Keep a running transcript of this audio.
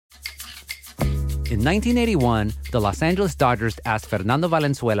In 1981, the Los Angeles Dodgers asked Fernando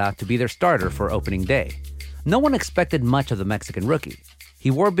Valenzuela to be their starter for opening day. No one expected much of the Mexican rookie. He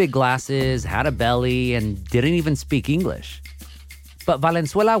wore big glasses, had a belly, and didn't even speak English. But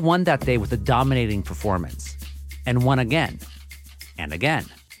Valenzuela won that day with a dominating performance. And won again. And again.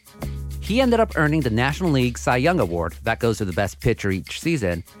 He ended up earning the National League Cy Young Award, that goes to the best pitcher each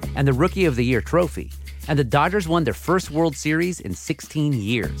season, and the Rookie of the Year trophy. And the Dodgers won their first World Series in 16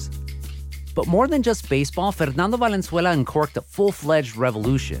 years. But more than just baseball, Fernando Valenzuela uncorked a full-fledged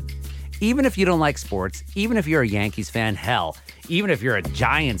revolution. Even if you don't like sports, even if you're a Yankees fan, hell, even if you're a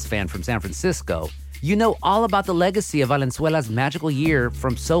Giants fan from San Francisco, you know all about the legacy of Valenzuela's magical year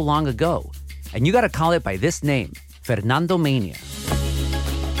from so long ago. And you gotta call it by this name, Fernando Mania.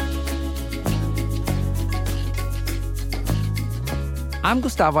 I'm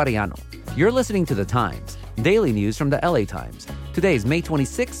Gustavo Arellano. You're listening to The Times, daily news from the LA Times. Today is May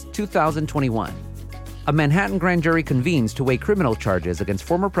 26, 2021. A Manhattan grand jury convenes to weigh criminal charges against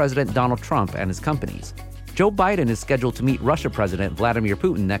former President Donald Trump and his companies. Joe Biden is scheduled to meet Russia President Vladimir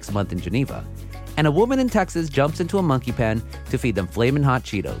Putin next month in Geneva. And a woman in Texas jumps into a monkey pen to feed them Flamin' Hot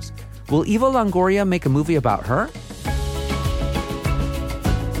Cheetos. Will Eva Longoria make a movie about her?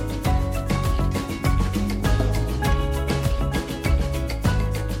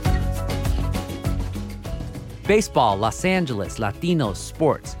 Baseball, Los Angeles, Latinos,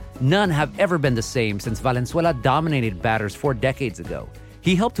 sports. None have ever been the same since Valenzuela dominated batters 4 decades ago.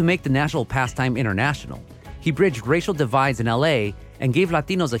 He helped to make the national pastime international. He bridged racial divides in LA and gave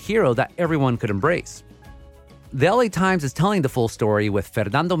Latinos a hero that everyone could embrace. The LA Times is telling the full story with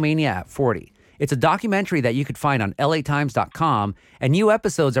Fernando Mania at 40. It's a documentary that you could find on latimes.com, and new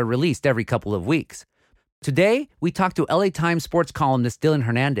episodes are released every couple of weeks. Today, we talk to LA Times sports columnist Dylan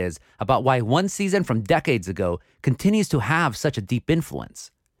Hernandez about why one season from decades ago continues to have such a deep influence.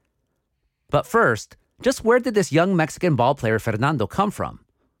 But first, just where did this young Mexican ballplayer Fernando come from?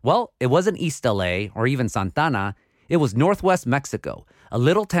 Well, it wasn't East LA or even Santana. It was Northwest Mexico, a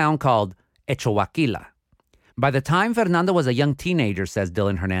little town called Echoaquila. By the time Fernando was a young teenager, says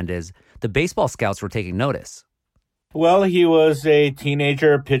Dylan Hernandez, the baseball scouts were taking notice. Well, he was a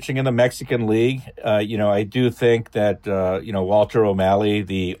teenager pitching in the Mexican League. I do think that, Walter O'Malley,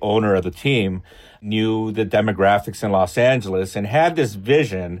 the owner of the team, knew the demographics in Los Angeles and had this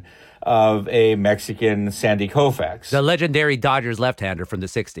vision of a Mexican Sandy Koufax. The legendary Dodgers left-hander from the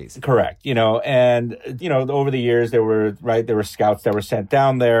 60s. Correct. Over the years, there were scouts that were sent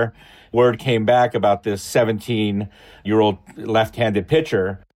down there. Word came back about this 17-year-old left-handed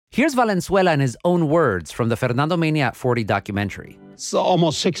pitcher. Here's Valenzuela in his own words from the Fernando Mania at 40 documentary. So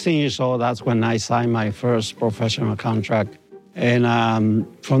almost 16 years old, that's when I signed my first professional contract. And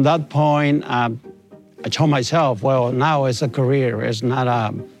from that point, I told myself, well, now it's a career. It's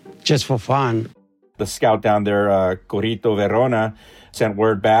not just for fun. The scout down there, Corito Verona, sent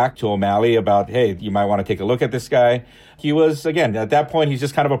word back to O'Malley about, hey, you might want to take a look at this guy. He was, again, at that point, he's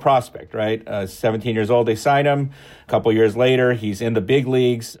just kind of a prospect, right? 17 years old, they signed him. A couple years later, he's in the big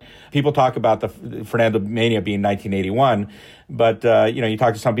leagues. People talk about the Fernando Mania being 1981, but, you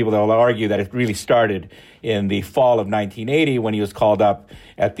talk to some people that will argue that it really started in the fall of 1980 when he was called up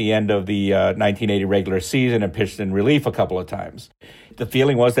at the end of the 1980 regular season and pitched in relief a couple of times. The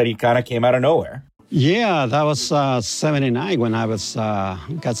feeling was that he kind of came out of nowhere. Yeah, that was 79 when I was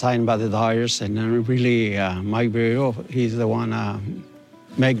got signed by the Dodgers, and then really Mike Berrio, he's the one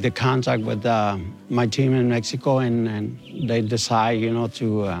make the contact with my team in Mexico, and they decide,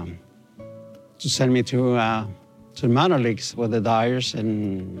 to send me to minor leagues with the Dodgers,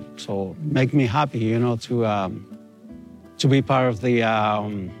 and so make me happy, to be part of the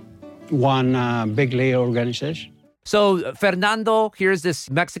one big league organization. So Fernando, here's this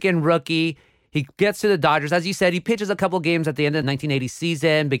Mexican rookie. He gets to the Dodgers. As you said, he pitches a couple games at the end of the 1980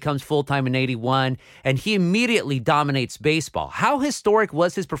 season, becomes full-time in 81, and he immediately dominates baseball. How historic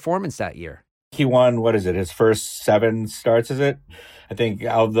was his performance that year? He won, his first 7 starts, is it? I think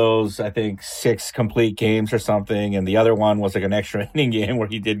out of those, 6 complete games or something, and the other one was like an extra inning game where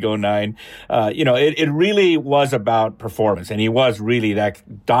he did go 9. It really was about performance, and he was really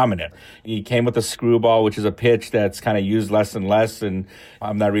that dominant. He came with the screwball, which is a pitch that's kind of used less and less, and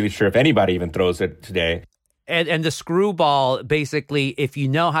I'm not really sure if anybody even throws it today. And the screwball, basically, if you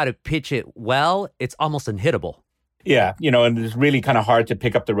know how to pitch it well, it's almost unhittable. Yeah, and it's really kind of hard to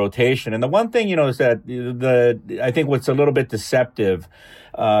pick up the rotation. And the one thing, is that I think what's a little bit deceptive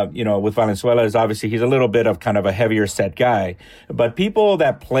with Valenzuela is obviously he's a little bit of kind of a heavier set guy. But people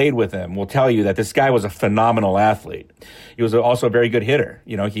that played with him will tell you that this guy was a phenomenal athlete. He was also a very good hitter.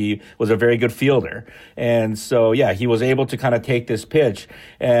 He was a very good fielder. And so, he was able to kind of take this pitch.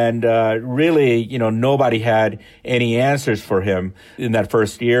 And really, nobody had any answers for him in that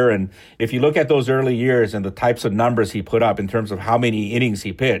first year. And if you look at those early years and the types of numbers he put up in terms of how many innings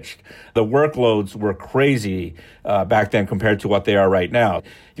he pitched, the workloads were crazy back then compared to what they are right now.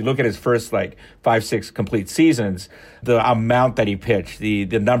 If you look at his first 5-6 complete seasons, the amount that he pitched, the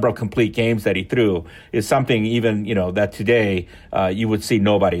number of complete games that he threw is something even, that today you would see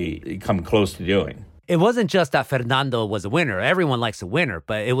nobody come close to doing. It wasn't just that Fernando was a winner. Everyone likes a winner,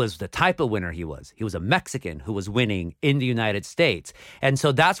 but it was the type of winner he was. He was a Mexican who was winning in the United States. And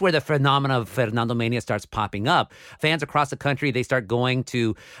so that's where the phenomenon of Fernando Mania starts popping up. Fans across the country, they start going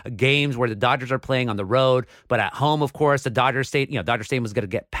to games where the Dodgers are playing on the road. But at home, of course, the Dodger Stadium was going to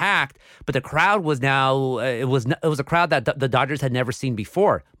get packed. But the crowd was now, it was a crowd that the Dodgers had never seen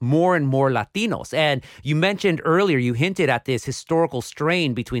before. More and more Latinos. And you mentioned earlier, you hinted at this historical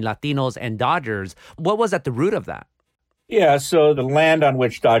strain between Latinos and Dodgers. What was at the root of that? Yeah, so the land on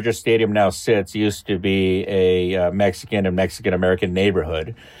which Dodger Stadium now sits used to be a Mexican and Mexican-American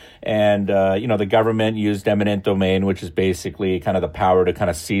neighborhood. And, the government used eminent domain, which is basically kind of the power to kind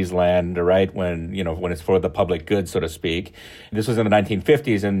of seize land, right, when it's for the public good, so to speak. This was in the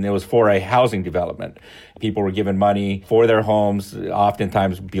 1950s, and it was for a housing development. People were given money for their homes,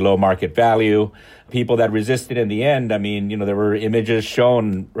 oftentimes below market value. People that resisted in the end, there were images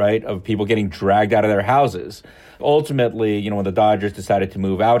shown, right, of people getting dragged out of their houses. Ultimately, when the Dodgers decided to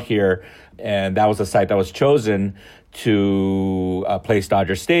move out here, and that was the site that was chosen to place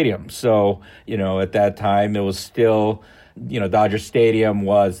Dodger Stadium. So, at that time, it was still, Dodger Stadium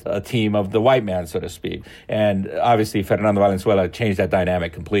was a team of the white man, so to speak. And obviously, Fernando Valenzuela changed that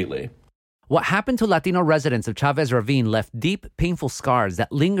dynamic completely. What happened to Latino residents of Chavez Ravine left deep, painful scars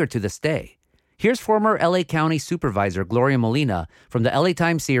that linger to this day. Here's former LA County Supervisor Gloria Molina from the LA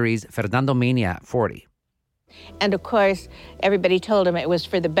Times series Fernando Mania at 40. And of course, everybody told him it was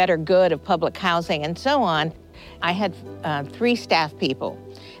for the better good of public housing and so on. I had 3 staff people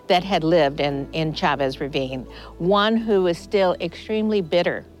that had lived in Chavez Ravine. One who was still extremely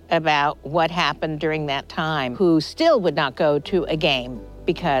bitter about what happened during that time, who still would not go to a game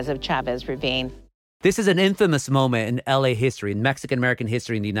because of Chavez Ravine. This is an infamous moment in LA history, in Mexican-American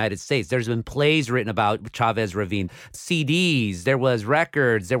history in the United States. There's been plays written about Chavez Ravine, CDs, there was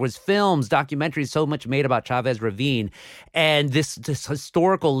records, there was films, documentaries, so much made about Chavez Ravine. And this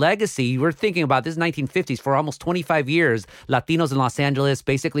historical legacy, we're thinking about this 1950s, for almost 25 years, Latinos in Los Angeles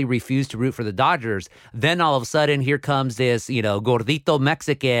basically refused to root for the Dodgers. Then all of a sudden, here comes this, gordito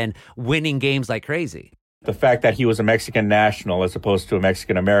Mexican winning games like crazy. The fact that he was a Mexican national as opposed to a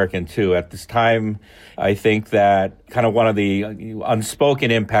Mexican American, too. At this time, I think that kind of one of the unspoken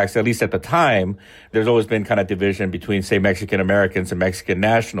impacts, at least at the time, there's always been kind of division between, say, Mexican Americans and Mexican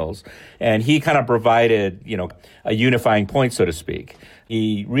nationals. And he kind of provided, a unifying point, so to speak.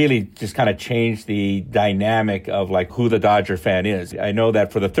 He really just kind of changed the dynamic of who the Dodger fan is. I know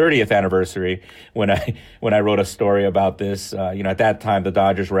that for the 30th anniversary, when I wrote a story about this, at that time the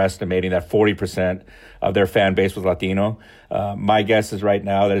Dodgers were estimating that 40% of their fan base was Latino. My guess is right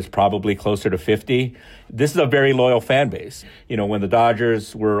now that it's probably closer to 50. This is a very loyal fan base. When the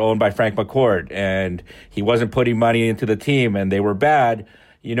Dodgers were owned by Frank McCourt and he wasn't putting money into the team and they were bad,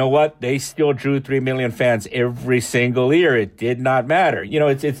 you know what? They still drew 3 million fans every single year. It did not matter.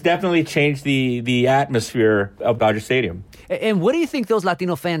 It's definitely changed the atmosphere of Dodger Stadium. And what do you think those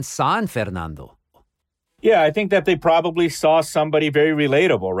Latino fans saw in Fernando? Yeah, I think that they probably saw somebody very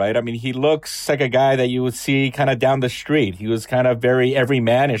relatable, right? He looks like a guy that you would see kind of down the street. He was kind of very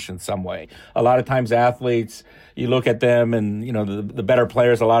everymanish in some way. A lot of times athletes, you look at them and, the better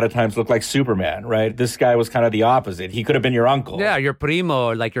players a lot of times look like Superman, right? This guy was kind of the opposite. He could have been your uncle. Yeah, your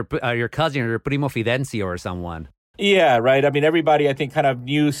primo, like your cousin or your primo Fidencio or someone. Yeah, right. Everybody, I think, kind of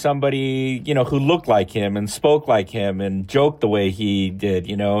knew somebody, who looked like him and spoke like him and joked the way he did,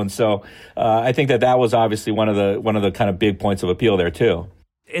 And so I think that was obviously one of the kind of big points of appeal there, too.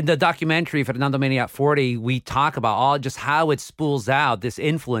 In the documentary, Fernando Mania at 40, we talk about just how it spools out this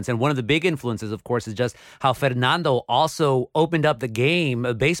influence. And one of the big influences, of course, is just how Fernando also opened up the game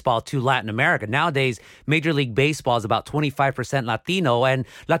of baseball to Latin America. Nowadays, Major League Baseball is about 25% Latino, and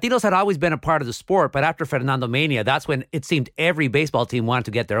Latinos had always been a part of the sport. But after Fernando Mania, that's when it seemed every baseball team wanted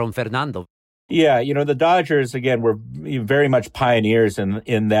to get their own Fernando. Yeah, the Dodgers, again, were very much pioneers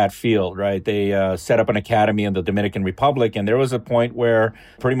in that field, right? They set up an academy in the Dominican Republic, and there was a point where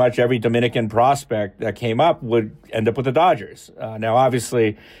pretty much every Dominican prospect that came up would end up with the Dodgers. Now,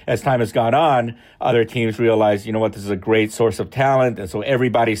 obviously, as time has gone on, other teams realized, this is a great source of talent, and so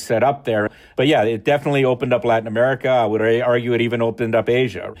everybody's set up there. But yeah, it definitely opened up Latin America. I would argue it even opened up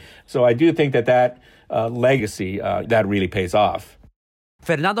Asia. So I do think that legacy, that really pays off.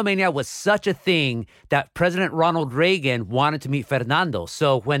 Fernando Mania was such a thing that President Ronald Reagan wanted to meet Fernando.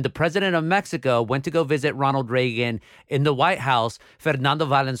 So when the president of Mexico went to go visit Ronald Reagan in the White House, Fernando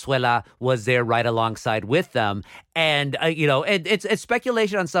Valenzuela was there right alongside with them. And, it's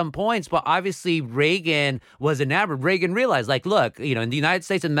speculation on some points, but obviously Reagan was enamored. Reagan realized, look, in the United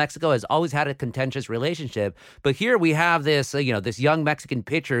States and Mexico has always had a contentious relationship. But here we have this, this young Mexican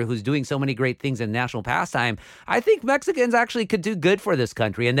pitcher who's doing so many great things in national pastime. I think Mexicans actually could do good for this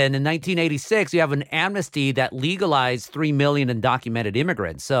country. And then in 1986, you have an amnesty that legalized 3 million undocumented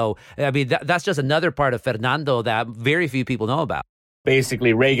immigrants. So, that's just another part of Fernando that very few people know about.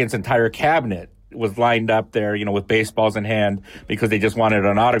 Basically, Reagan's entire cabinet was lined up there, with baseballs in hand because they just wanted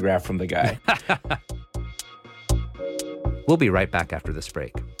an autograph from the guy. We'll be right back after this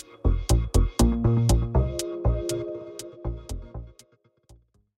break.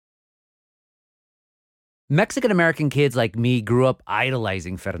 Mexican-American kids like me grew up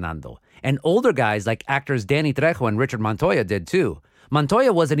idolizing Fernando. And older guys like actors Danny Trejo and Richard Montoya did too.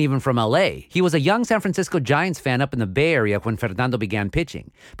 Montoya wasn't even from LA. He was a young San Francisco Giants fan up in the Bay Area when Fernando began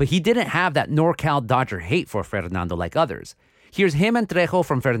pitching. But he didn't have that NorCal Dodger hate for Fernando like others. Here's him and Trejo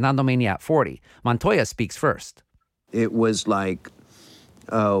from Fernando Mania at 40. Montoya speaks first. It was like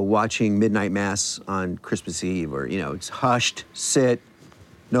watching Midnight Mass on Christmas Eve, where, it's hushed, sit,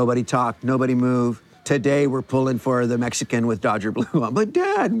 nobody talk, nobody move. Today we're pulling for the Mexican with Dodger blue on. But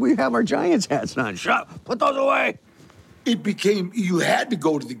Dad, we have our Giants hats on. Shut up, put those away. It became, you had to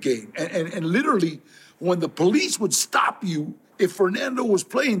go to the game. And literally, when the police would stop you, if Fernando was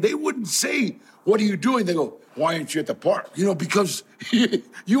playing, they wouldn't say, "What are you doing?" They go, "Why aren't you at the park?" Because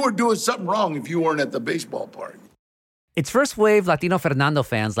you were doing something wrong if you weren't at the baseball park. It's first-wave Latino Fernando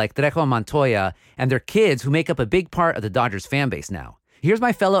fans like Trejo and Montoya and their kids who make up a big part of the Dodgers fan base now. Here's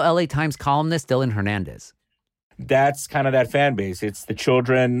my fellow LA Times columnist, Dylan Hernandez. That's kind of that fan base. It's the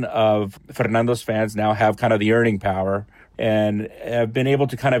children of Fernando's fans now have kind of the earning power and have been able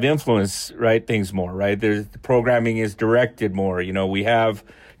to kind of influence, right, things more, right? The programming is directed more. We have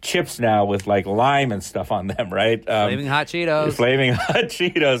chips now with lime and stuff on them, right? Flaming Hot Cheetos. Flaming Hot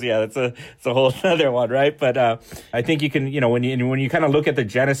Cheetos, yeah, that's a whole other one, right? But I think you can, when you kind of look at the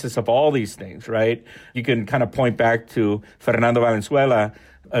genesis of all these things, right, you can kind of point back to Fernando Valenzuela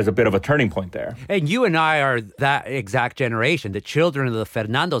as a bit of a turning point there. And you and I are that exact generation, the children of the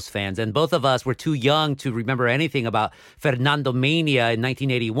Fernando's fans. And both of us were too young to remember anything about Fernando Mania in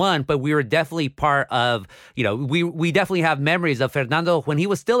 1981, but we were definitely part of, we definitely have memories of Fernando when he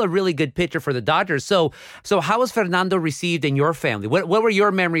was still a really good pitcher for the Dodgers. So how was Fernando received in your family? What were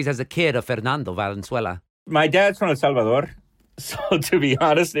your memories as a kid of Fernando Valenzuela? My dad's from El Salvador. So to be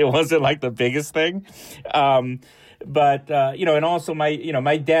honest, it wasn't the biggest thing. But, and also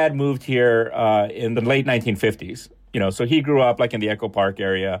my dad moved here in the late 1950s, so he grew up in the Echo Park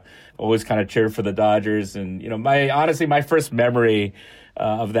area, always kind of cheered for the Dodgers. And, my first memory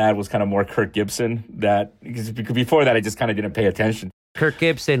of that was kind of more Kirk Gibson, because before that, I just kind of didn't pay attention. Kirk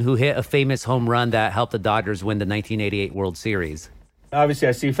Gibson, who hit a famous home run that helped the Dodgers win the 1988 World Series. Obviously,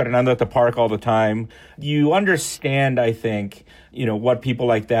 I see Fernando at the park all the time. You understand, I think, what people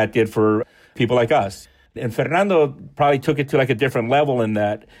like that did for people like us. And Fernando probably took it to a different level in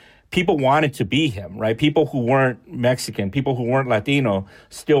that people wanted to be him, right? People who weren't Mexican, people who weren't Latino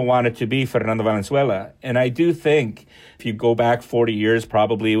still wanted to be Fernando Valenzuela. And I do think if you go back 40 years,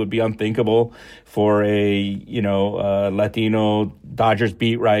 probably it would be unthinkable for a, Latino Dodgers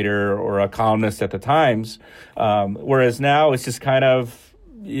beat writer or a columnist at the Times. Whereas now it's just kind of,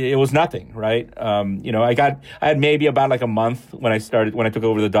 it was nothing, right? I had maybe about a month when I took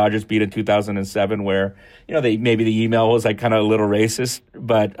over the Dodgers beat in 2007 where, the email was kind of a little racist.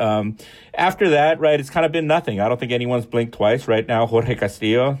 But after that, right, it's kind of been nothing. I don't think anyone's blinked twice. Right now, Jorge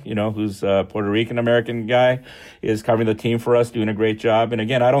Castillo, who's a Puerto Rican-American guy, is covering the team for us, doing a great job. And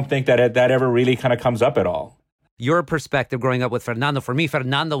again, I don't think that ever really kind of comes up at all. your perspective growing up with Fernando. For me,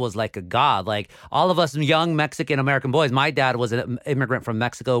 Fernando was like a god. Like all of us young Mexican-American boys, my dad was an immigrant from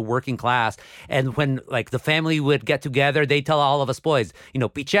Mexico, working class. And when like the family would get together, they tell all of us boys,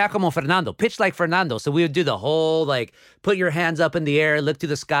 pichea como Fernando, pitch like Fernando. So we would do the whole, like, put your hands up in the air, look to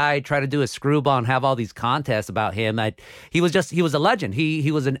the sky, try to do a screwball and have all these contests about him. He was a legend.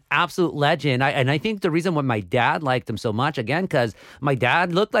 He was an absolute legend. And I think the reason why my dad liked him so much, again, because my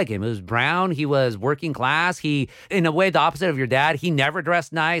dad looked like him. He was brown. He was working class. He, in a way, the opposite of your dad, he never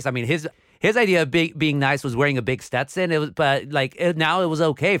dressed nice. I mean, his idea of being nice was wearing a big Stetson. Now it was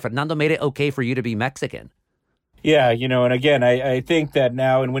okay. Fernando made it okay for you to be Mexican. Yeah, and again, I think that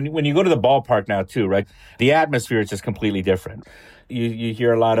now, and when you go to the ballpark now too, right, the atmosphere is just completely different. You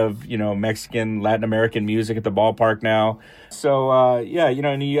hear a lot of, Mexican, Latin American music at the ballpark now. So,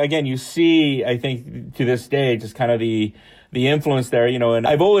 and you see, I think to this day, just kind of the influence there, and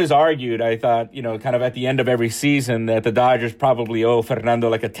I've always argued, I thought, kind of at the end of every season that the Dodgers probably owe Fernando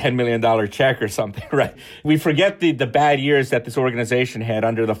like a $10 million check or something, right? We forget the bad years that this organization had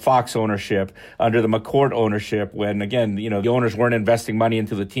under the Fox ownership, under the McCourt ownership, when, again, the owners weren't investing money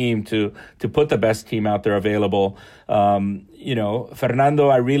into the team to put the best team out there available. Fernando,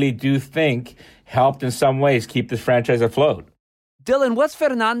 I really do think, helped in some ways keep this franchise afloat. Dylan, what's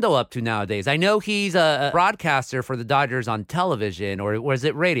Fernando up to nowadays? I know he's a broadcaster for the Dodgers on television, or was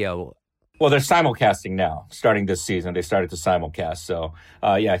it radio? Well, they're simulcasting now. Starting this season, they started to simulcast. So,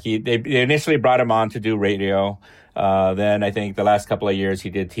 they initially brought him on to do radio. Then I think the last couple of years he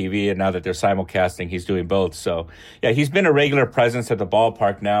did TV, and now that they're simulcasting, he's doing both. So, yeah, he's been a regular presence at the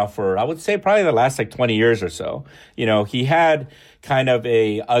ballpark now for, I would say, probably the last 20 years or so. He had kind of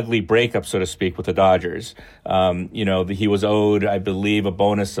a ugly breakup, so to speak, with the Dodgers. He was owed, I believe, a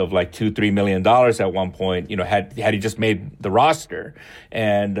bonus of like $2-3 million at one point, had he just made the roster.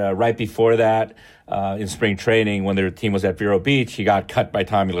 And right before that, in spring training, when their team was at Vero Beach, he got cut by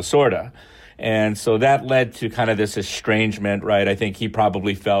Tommy Lasorda. And so that led to kind of this estrangement, right? I think he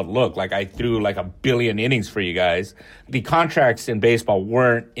probably felt, look, like I threw like 1 billion innings for you guys. The contracts in baseball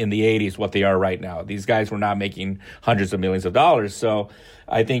weren't in the 80s what they are right now. These guys were not making hundreds of millions of dollars. So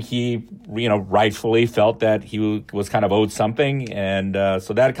I think he, rightfully felt that he was kind of owed something. And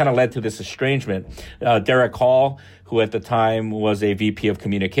so that kind of led to this estrangement. Derek Hall, who at the time was a VP of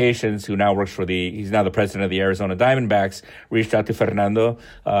communications, who now works he's now the president of the Arizona Diamondbacks, reached out to Fernando,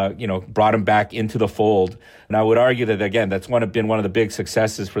 brought him back into the fold. And I would argue that, again, that's been one of the big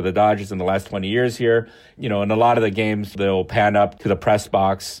successes for the Dodgers in the last 20 years here. In a lot of the games, they'll pan up to the press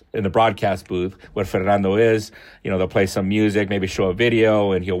box in the broadcast booth where Fernando is. They'll play some music, maybe show a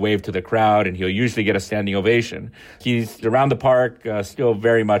video, and he'll wave to the crowd, and he'll usually get a standing ovation. He's around the park, still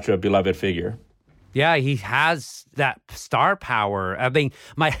very much a beloved figure. Yeah, he has that star power. I mean,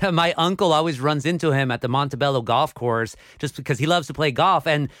 my uncle always runs into him at the Montebello golf course just because he loves to play golf.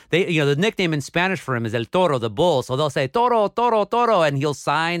 And the nickname in Spanish for him is El Toro, the bull. So they'll say Toro, Toro, Toro, and he'll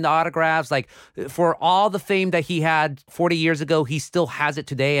sign the autographs. Like, for all the fame that he had 40 years ago, he still has it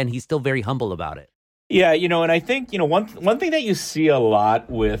today, and he's still very humble about it. Yeah, and I think, one thing that you see a lot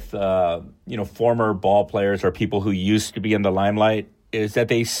with, former ball players or people who used to be in the limelight is that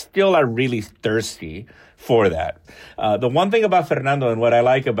they still are really thirsty for that. The one thing about Fernando and what I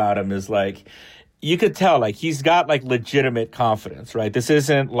like about him is, like, you could tell, like, he's got, like, legitimate confidence, right? This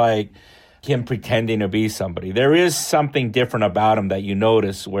isn't, like, him pretending to be somebody. There is something different about him that you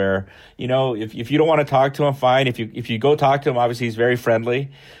notice where, if you don't want to talk to him, fine. If you go talk to him, obviously he's very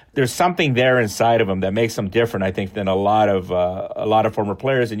friendly. There's something there inside of him that makes him different, I think, than a lot of former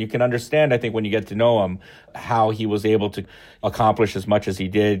players. And you can understand, I think, when you get to know him, how he was able to accomplish as much as he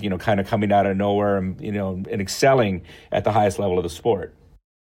did, kind of coming out of nowhere and, and excelling at the highest level of the sport.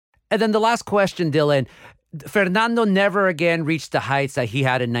 And then the last question, Dylan. Fernando never again reached the heights that he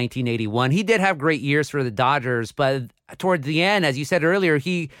had in 1981. He did have great years for the Dodgers, but toward the end, as you said earlier,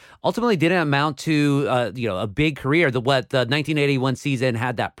 he ultimately didn't amount to a big career. The 1981 season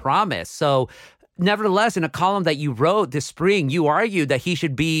had that promise. So nevertheless, in a column that you wrote this spring, you argued that he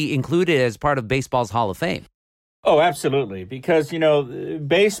should be included as part of baseball's Hall of Fame. Oh, absolutely. Because,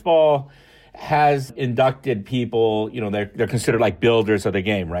 baseball has inducted people, they're considered like builders of the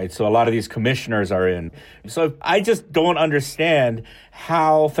game, right? So a lot of these commissioners are in. So I just don't understand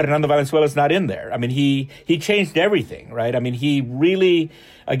how Fernando Valenzuela is not in there. I mean, he changed everything, right? I mean, he really,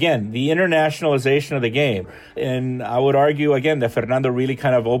 again, the internationalization of the game. And I would argue, again, that Fernando really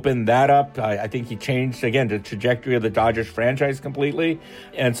kind of opened that up. I think he changed, again, the trajectory of the Dodgers franchise completely.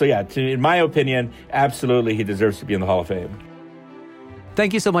 And so, yeah, in my opinion, absolutely he deserves to be in the Hall of Fame.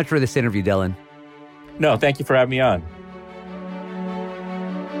 Thank you so much for this interview, Dylan. No, thank you for having me on.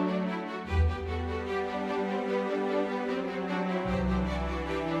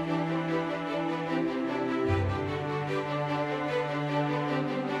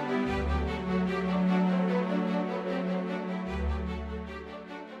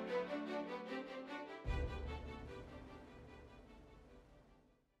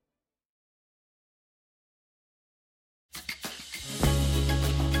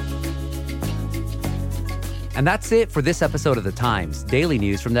 And that's it for this episode of The Times, daily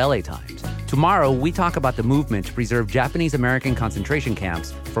news from the LA Times. Tomorrow, we talk about the movement to preserve Japanese-American concentration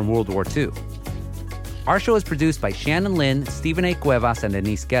camps from World War II. Our show is produced by Shannon Lin, Stephen A. Cuevas, and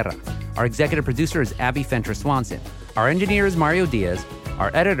Denise Guerra. Our executive producer is Abby Fentress-Swanson. Our engineer is Mario Diaz. Our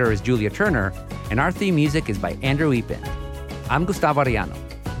editor is Julia Turner. And our theme music is by Andrew Epen. I'm Gustavo Arellano.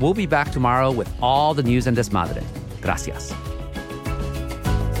 We'll be back tomorrow with all the news and desmadre. Gracias.